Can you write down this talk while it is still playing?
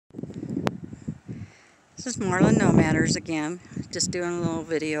This is Marlin No Matters again, just doing a little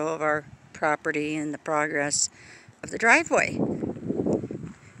video of our property and the progress of the driveway.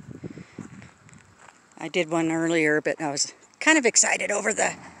 I did one earlier, but I was kind of excited over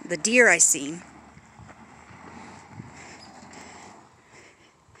the deer I seen.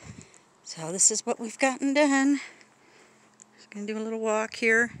 So this is what we've gotten done. Just gonna do a little walk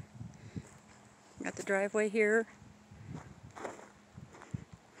here. Got the driveway here.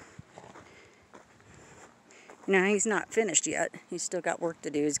 Now he's not finished yet. He's still got work to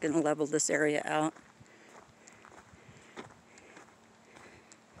do. He's going to level this area out.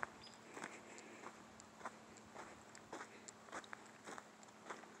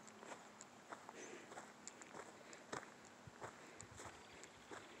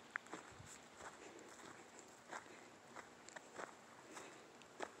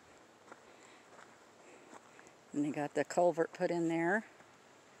 And they got the culvert put in there.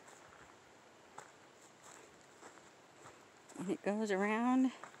 And it goes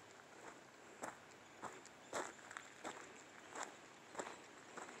around.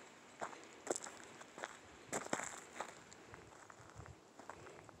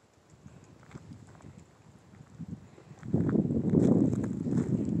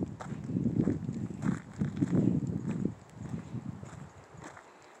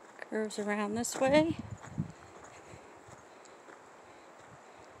 Curves around this way.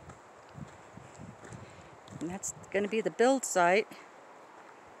 And that's going to be the build site.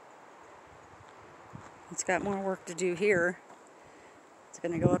 It's got more work to do here. It's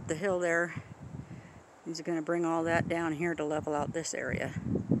going to go up the hill there. He's going to bring all that down here to level out this area.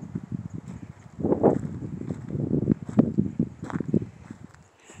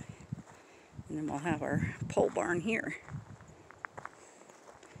 And then we'll have our pole barn here.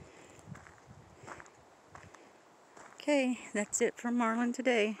 Okay, that's it from Marlin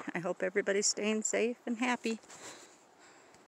today. I hope everybody's staying safe and happy.